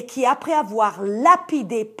et qui, après avoir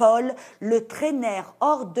lapidé Paul, le traînèrent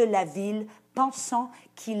hors de la ville, pensant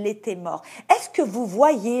qu'il était mort. Est-ce que vous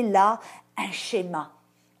voyez là un schéma?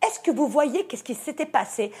 Est-ce que vous voyez qu'est-ce qui s'était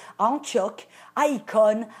passé à Antioche, à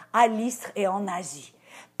Icône, à Lystre et en Asie?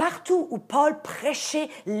 Partout où Paul prêchait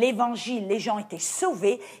l'évangile, les gens étaient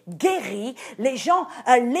sauvés, guéris,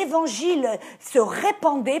 l'évangile se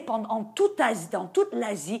répandait dans toute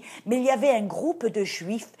l'Asie, mais il y avait un groupe de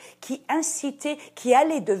Juifs qui incitaient, qui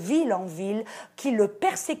allaient de ville en ville, qui le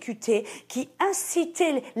persécutaient, qui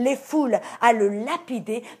incitaient les foules à le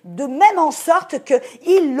lapider, de même en sorte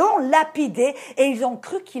qu'ils l'ont lapidé et ils ont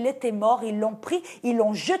cru qu'il était mort, ils l'ont pris, ils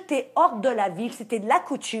l'ont jeté hors de la ville. C'était de la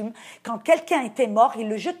coutume, quand quelqu'un était mort, ils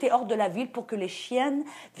le jetaient hors de la ville pour que les chiennes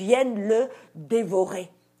viennent le dévorer.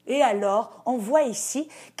 Et alors, on voit ici,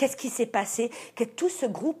 qu'est-ce qui s'est passé? Que tout ce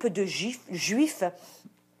groupe de juifs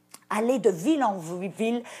aller de ville en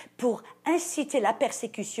ville pour inciter la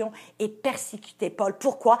persécution et persécuter Paul.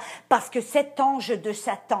 Pourquoi? Parce que cet ange de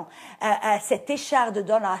Satan, cette écharde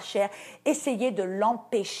dans la chair, essayait de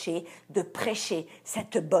l'empêcher de prêcher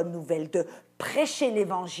cette bonne nouvelle, de prêcher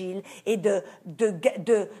l'évangile et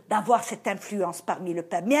d'avoir cette influence parmi le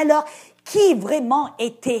peuple. Mais alors, qui vraiment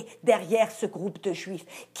était derrière ce groupe de Juifs?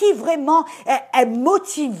 Qui vraiment a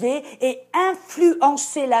motivé et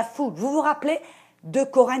influencé la foule? Vous vous rappelez? 2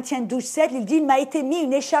 Corinthiens 12, 7, il dit, il m'a été mis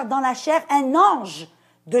une écharpe dans la chair, un ange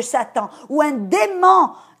de Satan, ou un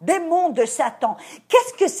démon de Satan.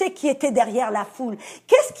 Qu'est-ce que c'est qui était derrière la foule?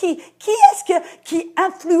 Qui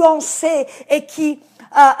influençait et qui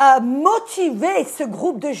motivait ce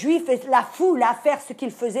groupe de Juifs et la foule à faire ce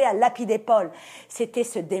qu'il faisait, à lapider Paul? C'était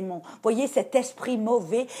ce démon. Voyez, cet esprit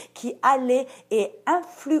mauvais qui allait et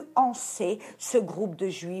influençait ce groupe de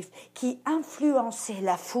Juifs, qui influençait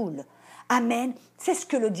la foule. Amen. C'est ce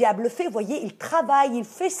que le diable fait. Voyez, il travaille, il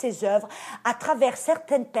fait ses œuvres à travers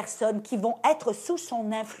certaines personnes qui vont être sous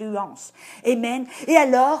son influence. Amen. Et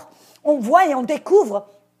alors, on voit et on découvre,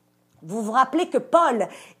 vous vous rappelez que Paul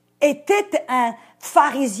était un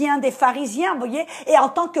pharisien des pharisiens, vous voyez, et en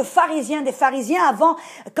tant que pharisien des pharisiens, avant,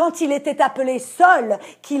 quand il était appelé Saul,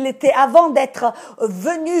 avant d'être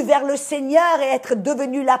venu vers le Seigneur et être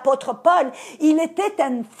devenu l'apôtre Paul, il était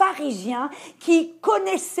un pharisien qui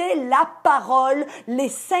connaissait la parole, les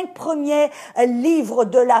 5 premiers livres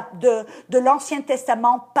de l'Ancien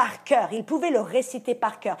Testament par cœur. Il pouvait le réciter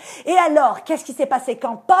par cœur. Et alors, qu'est-ce qui s'est passé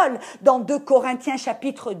quand Paul, dans 2 Corinthiens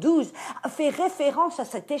chapitre 12, a fait référence à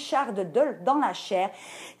cette écharde dans la chair?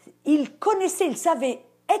 Il connaissait, il savait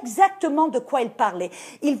exactement de quoi il parlait.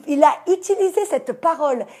 Il a utilisé cette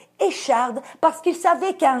parole écharde parce qu'il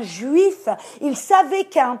savait qu'un juif, il savait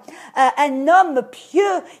qu'un homme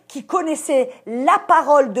pieux qui connaissait la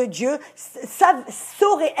parole de Dieu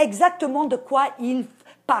saurait exactement de quoi il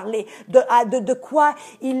parlait, de quoi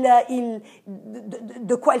il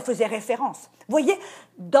faisait référence. Vous voyez,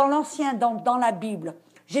 dans la Bible,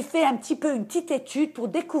 j'ai fait un petit peu une petite étude pour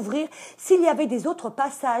découvrir s'il y avait des autres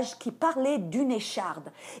passages qui parlaient d'une écharde.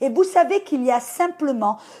 Et vous savez qu'il y a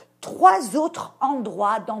simplement 3 autres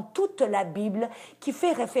endroits dans toute la Bible qui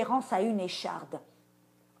fait référence à une écharde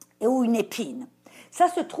ou une épine. Ça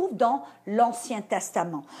se trouve dans l'Ancien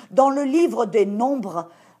Testament, dans le livre des Nombres,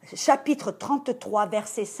 chapitre 33,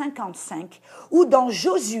 verset 55, ou dans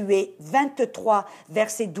Josué 23,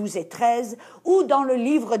 versets 12 et 13, ou dans le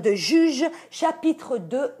livre de Juges, chapitre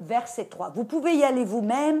 2, verset 3. Vous pouvez y aller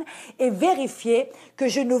vous-même et vérifier que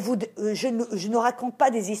je ne raconte pas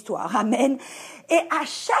des histoires. Amen. Et à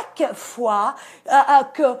chaque fois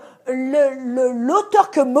que l'auteur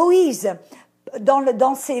que Moïse,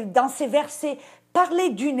 dans ces versets, parlait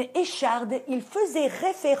d'une écharde, il faisait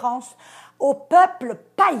référence au peuple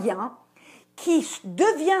païen qui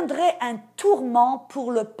deviendrait un tourment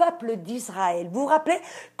pour le peuple d'Israël. Vous vous rappelez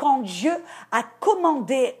quand Dieu a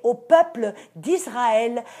commandé au peuple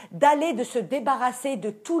d'Israël de se débarrasser de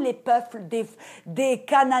tous les peuples, des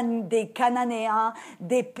Cananéens,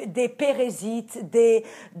 des Pérézites, de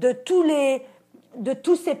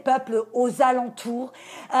tous ces peuples aux alentours,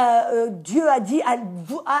 Dieu a dit,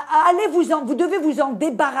 vous devez vous en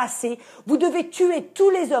débarrasser, vous devez tuer tous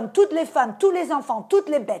les hommes, toutes les femmes, tous les enfants, toutes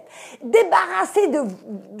les bêtes, débarrassez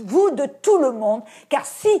vous de tout le monde, car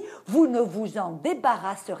si vous ne vous en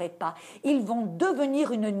débarrasserez pas, ils vont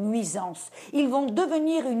devenir une nuisance, ils vont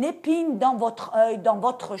devenir une épine dans votre œil, dans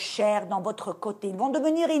votre chair, dans votre côté, ils vont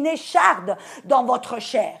devenir une écharde dans votre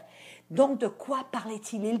chair. Donc, de quoi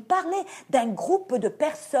parlait-il? Il parlait d'un groupe de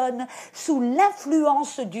personnes sous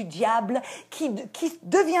l'influence du diable qui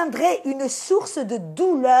deviendrait une source de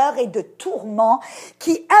douleur et de tourment,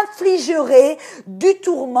 qui infligerait du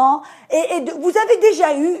tourment. Vous avez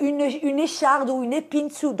déjà eu une écharde ou une épine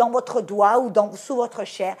dans votre doigt ou sous votre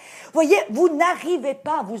chair. Vous voyez, vous n'arrivez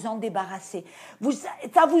pas à vous en débarrasser.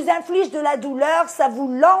 Ça vous inflige de la douleur, ça vous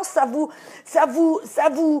lance, ça vous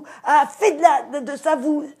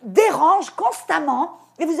dérange constamment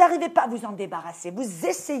et vous n'arrivez pas à vous en débarrasser. Vous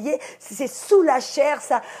essayez, c'est sous la chair,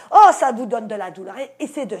 ça vous donne de la douleur. Et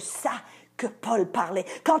c'est de ça que Paul parlait.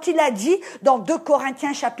 Quand il a dit dans 2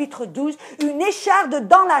 Corinthiens chapitre 12, une écharde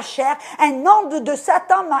dans la chair, un ange de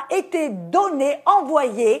Satan m'a été donné,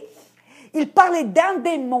 envoyé. Il parlait d'un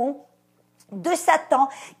démon de Satan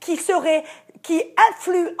qui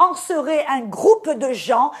influencerait un groupe de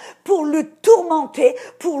gens pour le tourmenter,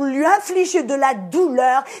 pour lui infliger de la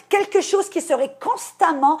douleur, quelque chose qui serait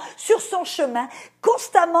constamment sur son chemin,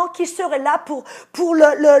 constamment qui serait là pour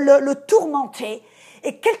le tourmenter,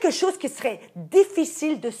 et quelque chose qui serait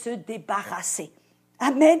difficile de se débarrasser.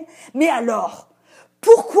 Amen. Mais alors,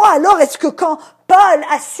 Pourquoi alors est-ce que quand Paul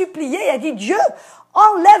a supplié, il a dit Dieu,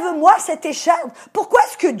 enlève-moi cette écharpe, pourquoi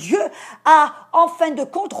est-ce que Dieu a en fin de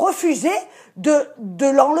compte refusé de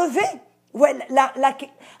l'enlever? Ouais, la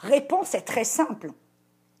réponse est très simple.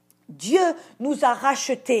 Dieu nous a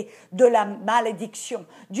rachetés de la malédiction.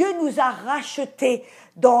 Dieu nous a rachetés.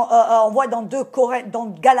 On voit dans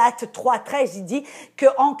Galates 3:13, il dit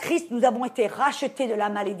qu'en Christ, nous avons été rachetés de la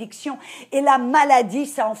malédiction. Et la maladie,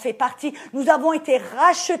 ça en fait partie. Nous avons été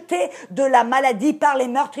rachetés de la maladie par les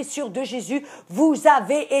meurtrissures de Jésus. Vous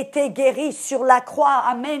avez été guéris sur la croix.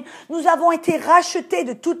 Amen. Nous avons été rachetés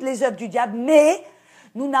de toutes les œuvres du diable, mais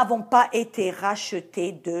nous n'avons pas été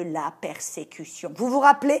rachetés de la persécution. Vous vous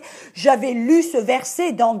rappelez, j'avais lu ce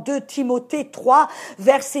verset dans 2 Timothée 3,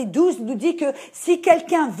 verset 12, nous dit que si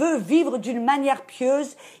quelqu'un veut vivre d'une manière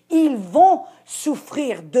pieuse, ils vont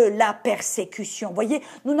souffrir de la persécution. Vous voyez,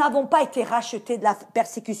 nous n'avons pas été rachetés de la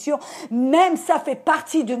persécution, même ça fait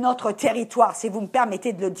partie de notre territoire, si vous me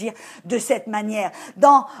permettez de le dire de cette manière.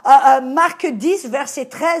 Dans Marc 10, verset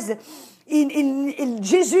 13,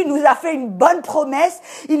 Jésus nous a fait une bonne promesse.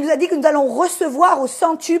 Il nous a dit que nous allons recevoir au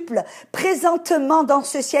centuple, présentement dans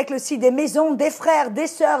ce siècle-ci, des maisons, des frères, des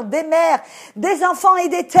sœurs, des mères, des enfants et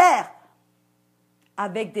des terres,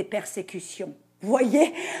 avec des persécutions. Vous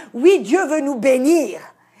voyez? Oui, Dieu veut nous bénir.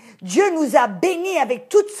 Dieu nous a bénis avec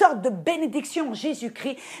toutes sortes de bénédictions en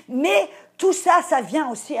Jésus-Christ, mais tout ça, ça vient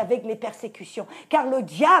aussi avec les persécutions, car le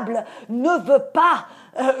diable ne veut pas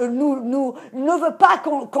ne veut pas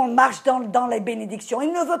qu'on marche dans les bénédictions.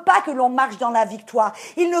 Il ne veut pas que l'on marche dans la victoire.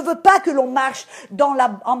 Il ne veut pas que l'on marche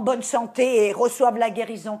en bonne santé et reçoive la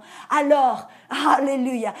guérison. Alors,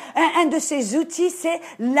 alléluia, un de ces outils, c'est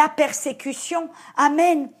la persécution.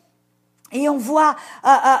 Amen. Et on voit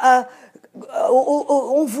en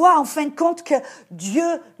fin de compte que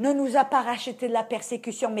Dieu ne nous a pas racheté de la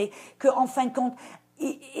persécution, mais qu'en fin de compte,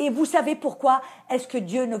 et vous savez pourquoi est-ce que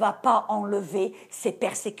Dieu ne va pas enlever ces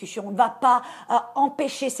persécutions, on ne va pas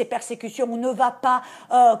empêcher ces persécutions, on ne va pas,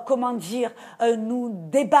 nous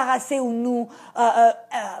débarrasser ou nous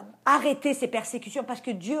arrêter ces persécutions, parce que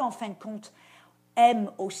Dieu, en fin de compte, aime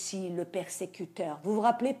aussi le persécuteur. Vous vous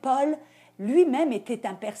rappelez Paul ? Lui-même était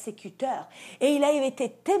un persécuteur et il a été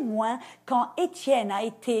témoin quand Étienne a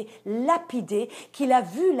été lapidé, qu'il a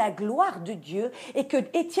vu la gloire de Dieu et que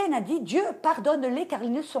Étienne a dit Dieu pardonne-les car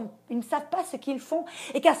ils ne savent pas ce qu'ils font,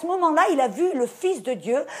 et qu'à ce moment-là il a vu le Fils de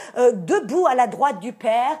Dieu debout à la droite du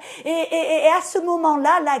Père et à ce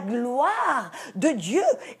moment-là la gloire de Dieu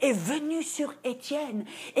est venue sur Étienne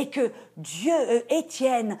et que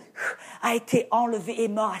Étienne a été enlevé et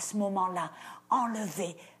mort à ce moment-là,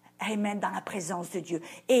 enlevé. Amen, dans la présence de Dieu.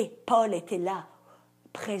 Et Paul était là,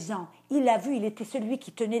 présent. Il a vu, il était celui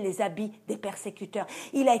qui tenait les habits des persécuteurs.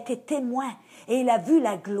 Il a été témoin et il a vu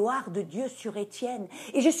la gloire de Dieu sur Étienne.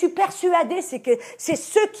 Et je suis persuadée, c'est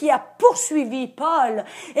ce qui a poursuivi Paul.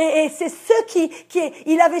 Et c'est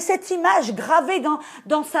il avait cette image gravée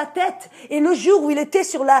dans sa tête. Et le jour où il était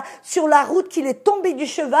sur la route, qu'il est tombé du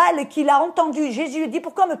cheval et qu'il a entendu Jésus lui dit,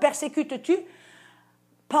 pourquoi me persécutes-tu?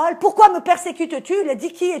 Paul, pourquoi me persécutes-tu? Il a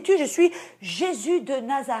dit, qui es-tu? Je suis Jésus de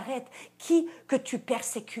Nazareth, qui que tu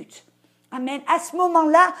persécutes. Amen. À ce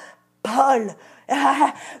moment-là, Paul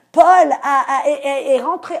est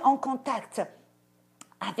rentré en contact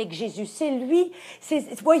avec Jésus. C'est lui, vous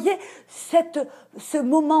voyez, ce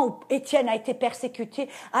moment où Étienne a été persécuté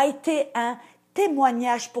a été un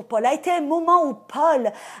témoignage pour Paul, a été un moment où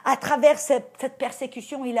Paul, à travers cette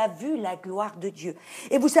persécution, il a vu la gloire de Dieu.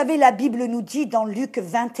 Et vous savez, la Bible nous dit dans Luc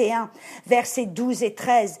 21, versets 12 et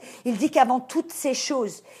 13, il dit qu'avant toutes ces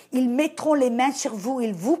choses, ils mettront les mains sur vous,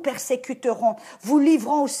 ils vous persécuteront, vous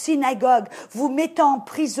livreront aux synagogues, vous mettant en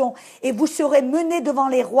prison, et vous serez menés devant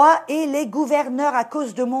les rois et les gouverneurs à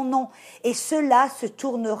cause de mon nom. Et cela se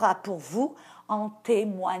tournera pour vous en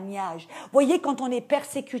témoignage. Voyez, quand on est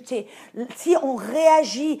persécuté, si on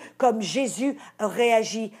réagit comme Jésus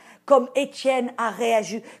réagit, comme Étienne a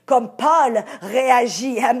réagi, comme Paul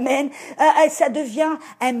réagit, amen, ça devient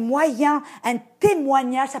un moyen, un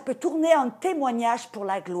témoignage, ça peut tourner en témoignage pour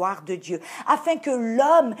la gloire de Dieu, afin que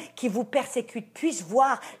l'homme qui vous persécute puisse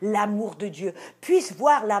voir l'amour de Dieu, puisse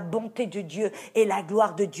voir la bonté de Dieu et la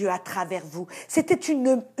gloire de Dieu à travers vous. C'était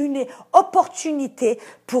une opportunité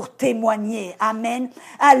pour témoigner, amen.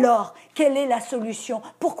 Alors, quelle est la solution?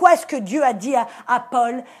 Pourquoi est-ce que Dieu a dit à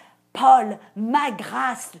Paul, Paul, ma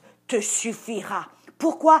grâce te suffira?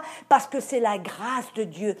 Pourquoi? Parce que c'est la grâce de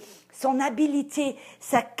Dieu, son habilité,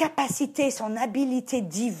 sa capacité, son habilité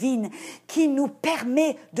divine qui nous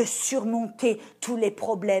permet de surmonter tous les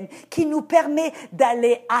problèmes, qui nous permet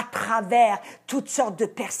d'aller à travers toutes sortes de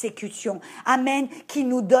persécutions. Amen. Qui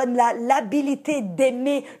nous donne l'habilité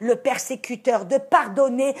d'aimer le persécuteur, de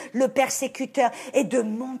pardonner le persécuteur et de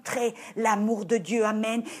montrer l'amour de Dieu.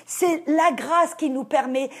 Amen. C'est la grâce qui nous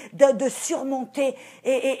permet de surmonter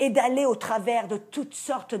et d'aller au travers de toutes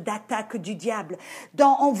sortes d'attaques du diable.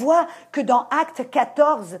 On voit que dans Actes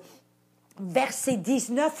 14, verset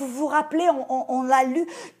 19, vous vous rappelez, on l'a lu,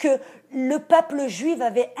 que le peuple juif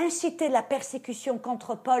avait incité la persécution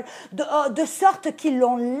contre Paul de sorte qu'ils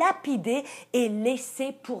l'ont lapidé et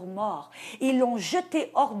laissé pour mort. Ils l'ont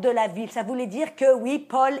jeté hors de la ville. Ça voulait dire que oui,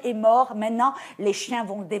 Paul est mort, maintenant les chiens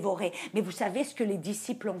vont le dévorer. Mais vous savez ce que les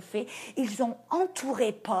disciples ont fait? Ils ont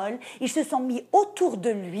entouré Paul, ils se sont mis autour de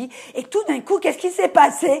lui et tout d'un coup, qu'est-ce qui s'est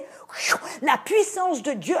passé? La puissance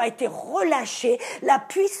de Dieu a été relâchée, la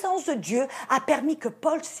puissance de Dieu a permis que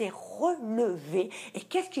Paul s'est relevé. Et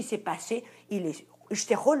qu'est-ce qui s'est passé? Il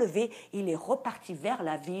s'est relevé, il est reparti vers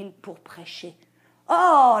la ville pour prêcher.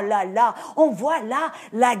 Oh là là, on voit là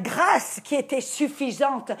la grâce qui était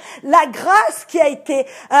suffisante, la grâce qui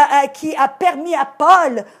a permis à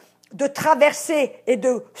Paul de traverser et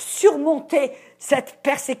de surmonter cette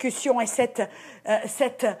persécution et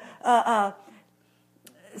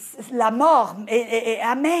la mort. Et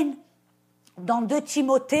amen. Dans 2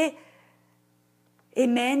 Timothée,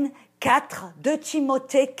 amen, 2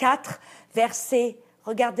 Timothée 4, verset,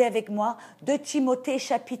 regardez avec moi, 2 Timothée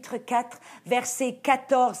chapitre 4, versets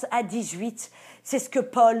 14 à 18, c'est ce que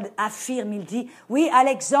Paul affirme, il dit, « Oui,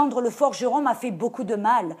 Alexandre le forgeron m'a fait beaucoup de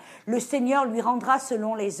mal, le Seigneur lui rendra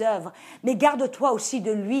selon les œuvres, mais garde-toi aussi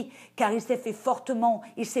de lui, car il s'est fortement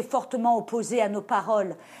opposé à nos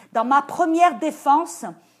paroles. Dans ma première défense,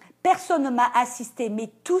 personne ne m'a assisté, mais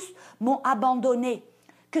tous m'ont abandonné.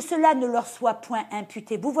 Que cela ne leur soit point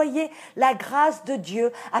imputé. » Vous voyez, la grâce de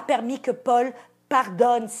Dieu a permis que Paul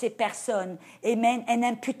pardonne ces personnes. Amen. Et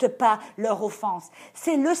n'impute pas leur offense.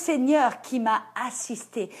 C'est le Seigneur qui m'a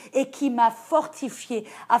assisté et qui m'a fortifié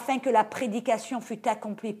afin que la prédication fût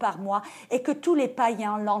accomplie par moi et que tous les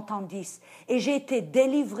païens l'entendissent. Et j'ai été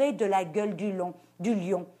délivré de la gueule du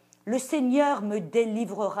lion. Le Seigneur me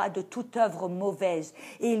délivrera de toute œuvre mauvaise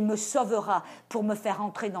et il me sauvera pour me faire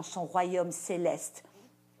entrer dans son royaume céleste.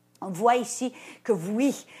 On voit ici que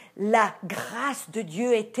oui, la grâce de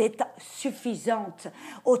Dieu était suffisante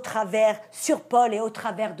sur Paul et au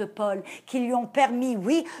travers de Paul, qui lui ont permis,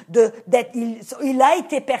 oui, il a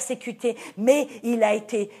été persécuté, mais il a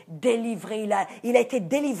été délivré, il a été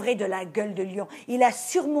délivré de la gueule de lion. Il a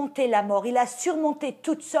surmonté la mort, il a surmonté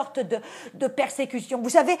toutes sortes de persécutions. Vous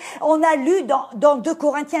savez, on a lu dans 2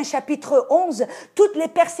 Corinthiens chapitre 11, toutes les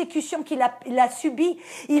persécutions qu'il a subies.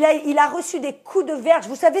 Il a reçu des coups de verge.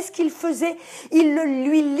 Vous savez ce qu'il faisait? Il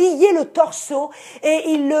lui liait le torseau et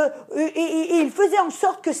il faisait en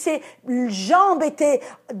sorte que ses jambes étaient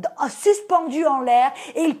suspendues en l'air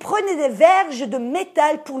et il prenait des verges de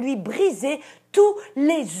métal pour lui briser tous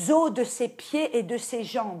les os de ses pieds et de ses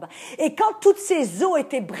jambes. Et quand toutes ces os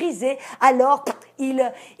étaient brisés, alors il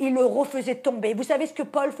le refaisait tomber. Vous savez ce que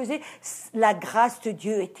Paul faisait? La grâce de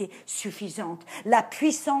Dieu était suffisante. La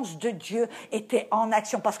puissance de Dieu était en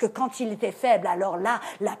action. Parce que quand il était faible, alors là,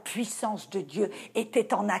 la puissance de Dieu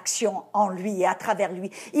était en action en lui et à travers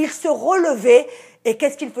lui. Il se relevait et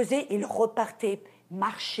qu'est-ce qu'il faisait? Il repartait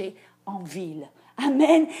marcher en ville.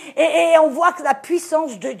 Amen. Et on voit que la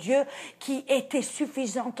puissance de Dieu qui était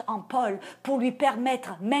suffisante en Paul pour lui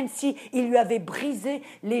permettre, même si il lui avait brisé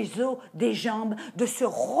les os des jambes, de se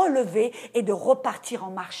relever et de repartir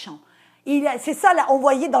en marchant. C'est ça, là, on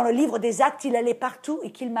voyait dans le livre des Actes, il allait partout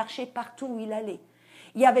et qu'il marchait partout où il allait.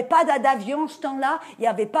 Il n'y avait pas d'avion en ce temps-là, il n'y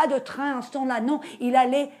avait pas de train en ce temps-là, non, il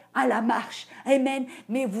allait à la marche. Amen.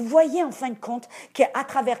 Mais vous voyez en fin de compte qu'à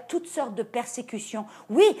travers toutes sortes de persécutions,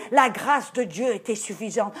 oui, la grâce de Dieu était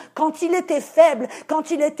suffisante. Quand il était faible,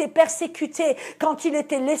 quand il était persécuté, quand il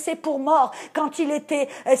était laissé pour mort, quand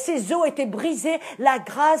ses os étaient brisés, la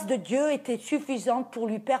grâce de Dieu était suffisante pour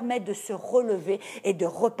lui permettre de se relever et de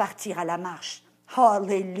repartir à la marche.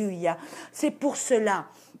 Alléluia. C'est pour cela.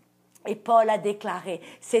 Et Paul a déclaré,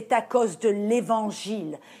 c'est à cause de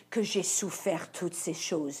l'évangile que j'ai souffert toutes ces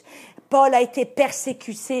choses. Paul a été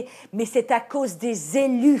persécuté, mais c'est à cause des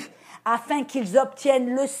élus, afin qu'ils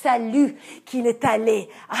obtiennent le salut qu'il est allé,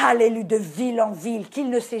 alléluia, de ville en ville, qu'il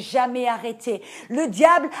ne s'est jamais arrêté. Le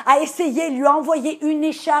diable a essayé, lui a envoyé une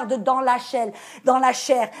écharde dans la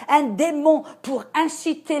chair, un démon pour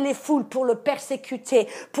inciter les foules, pour le persécuter,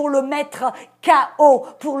 pour le mettre chaos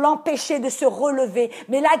pour l'empêcher de se relever.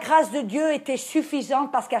 Mais la grâce de Dieu était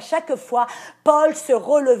suffisante parce qu'à chaque fois, Paul se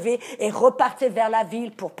relevait et repartait vers la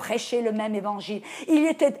ville pour prêcher le même évangile. Il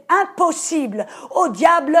était impossible au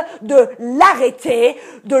diable de l'arrêter,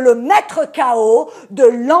 de le mettre KO, de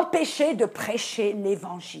l'empêcher de prêcher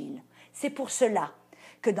l'évangile. C'est pour cela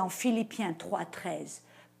que dans Philippiens 3:13,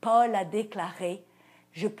 Paul a déclaré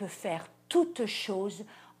 « Je peux faire toutes choses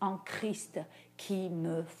en Christ qui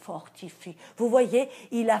me fortifie ». Vous voyez,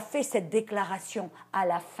 il a fait cette déclaration à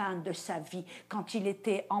la fin de sa vie, quand il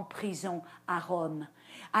était en prison à Rome.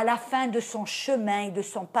 À la fin de son chemin et de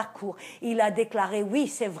son parcours, il a déclaré, oui,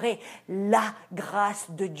 c'est vrai, la grâce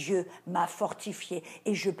de Dieu m'a fortifié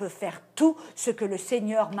et je peux faire tout ce que le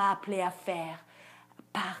Seigneur m'a appelé à faire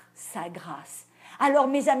par sa grâce. Alors,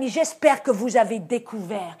 mes amis, j'espère que vous avez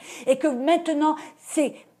découvert et que maintenant,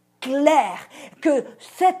 c'est clair que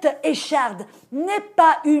cette écharde n'est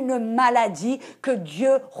pas une maladie que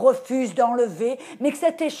Dieu refuse d'enlever, mais que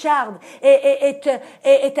cette écharde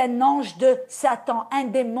est un ange de Satan, un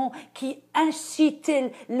démon qui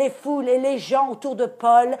incitait les foules et les gens autour de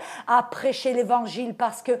Paul à prêcher l'évangile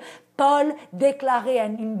parce que Paul déclarait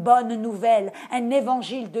une bonne nouvelle, un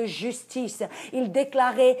évangile de justice. Il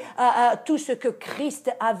déclarait tout ce que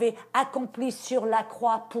Christ avait accompli sur la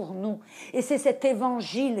croix pour nous. Et c'est cet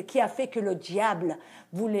évangile qui a fait que le diable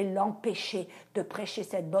voulait l'empêcher de prêcher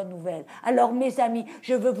cette bonne nouvelle. Alors, mes amis,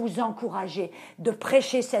 je veux vous encourager de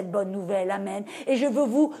prêcher cette bonne nouvelle. Amen. Et je veux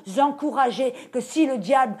vous encourager que si le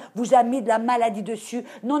diable vous a mis de la maladie dessus,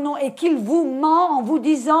 non, et qu'il vous ment en vous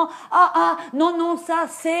disant, non, ça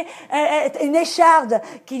c'est une écharde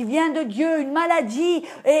qui vient de Dieu, une maladie,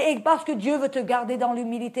 et parce que Dieu veut te garder dans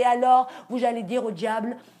l'humilité, alors vous allez dire au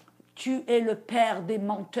diable, tu es le père des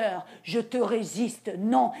menteurs, je te résiste.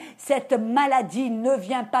 Non, cette maladie ne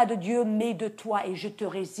vient pas de Dieu, mais de toi, et je te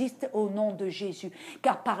résiste au nom de Jésus,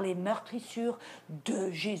 car par les meurtrissures de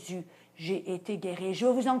Jésus, j'ai été guéri. Je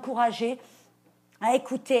veux vous encourager à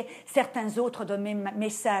écouter certains autres de mes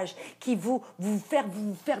messages qui vous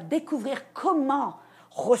faire découvrir comment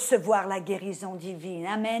recevoir la guérison divine.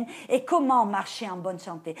 Amen. Et comment marcher en bonne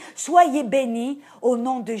santé. Soyez bénis au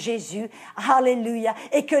nom de Jésus. Alléluia.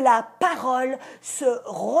 Et que la parole se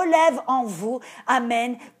relève en vous.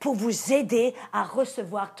 Amen. Pour vous aider à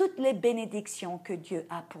recevoir toutes les bénédictions que Dieu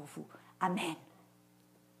a pour vous. Amen.